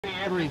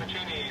Three. Hi,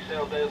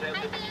 Boo. I'm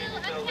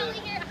Kelly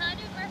here at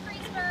Honda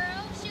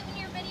Murfreesboro, shooting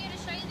your video to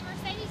show you the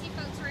Mercedes you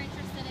folks were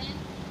interested in.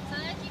 So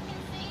as you can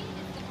see,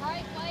 it's the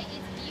bright white,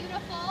 it's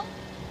beautiful.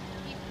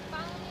 You can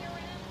follow me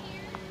around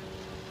here.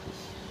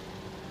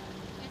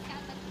 It's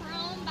got the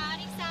chrome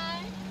body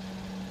side.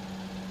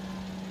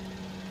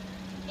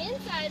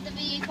 Inside the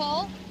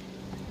vehicle,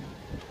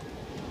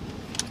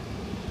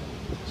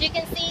 as you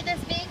can see, this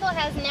vehicle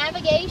has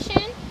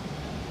navigation.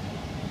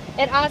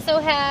 It also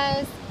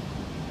has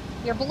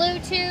your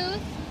Bluetooth.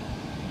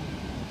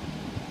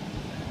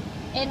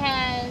 It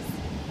has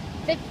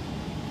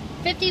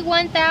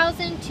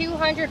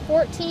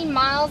 51,214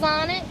 miles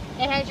on it.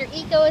 It has your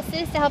Eco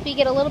Assist to help you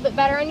get a little bit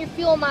better on your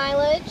fuel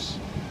mileage.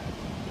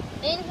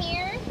 In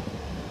here,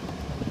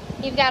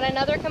 you've got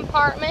another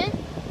compartment.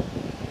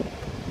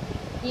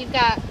 You've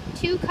got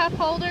 2 cup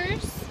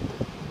holders.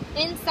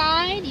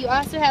 Inside, you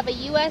also have a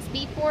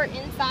USB port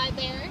inside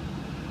there.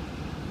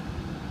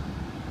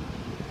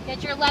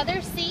 Got your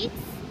leather seats.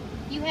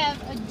 You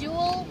have a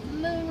dual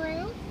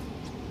moonroof.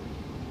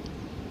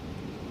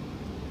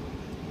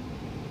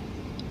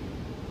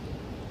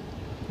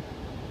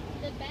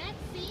 The back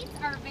seats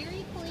are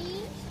very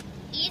clean,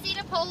 easy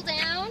to pull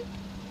down.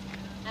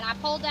 And I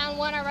pulled down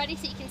one already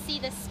so you can see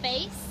the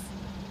space.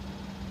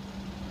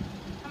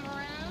 Come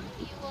around,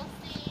 you will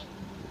see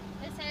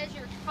this has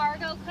your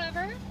cargo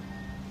cover.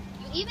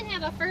 You even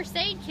have a first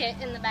aid kit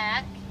in the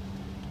back.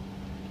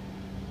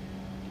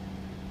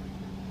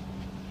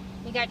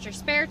 You got your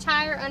spare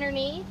tire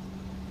underneath.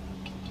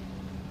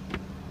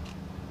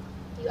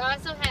 You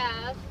also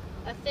have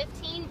a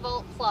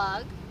 15-volt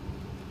plug.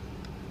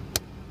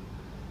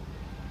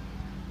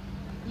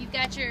 You've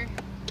got your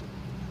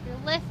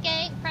lift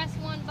gate, press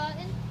one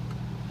button.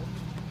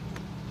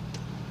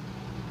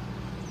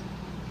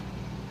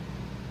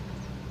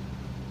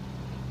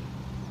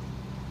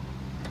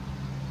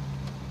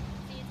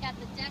 See, it's got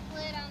the deck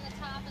lid on the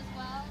top as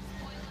well,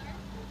 spoiler.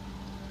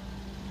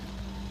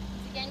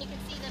 Again, you can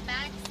see the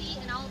back seat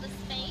and all the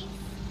space.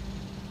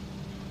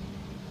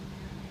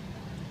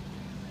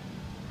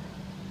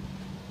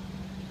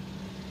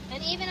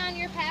 And even on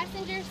your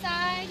passenger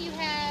side, you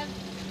have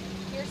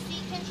your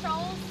seat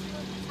controls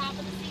with the top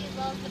of the seat as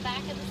well as the back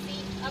of the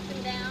seat up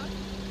and down.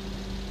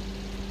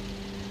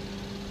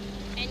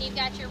 And you've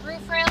got your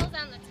roof rails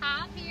on the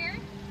top here.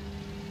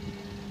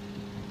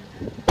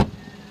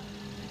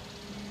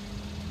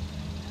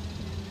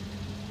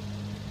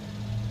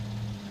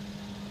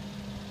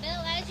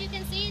 As you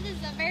can see, this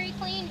is a very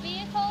clean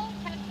vehicle,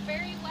 kept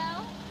very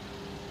well,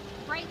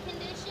 great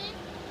condition.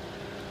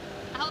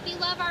 I hope you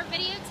love our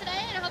video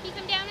today, and I hope you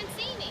come down and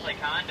see me. Like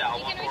Honda,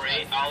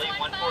 148, Ollie,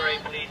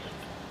 148, please.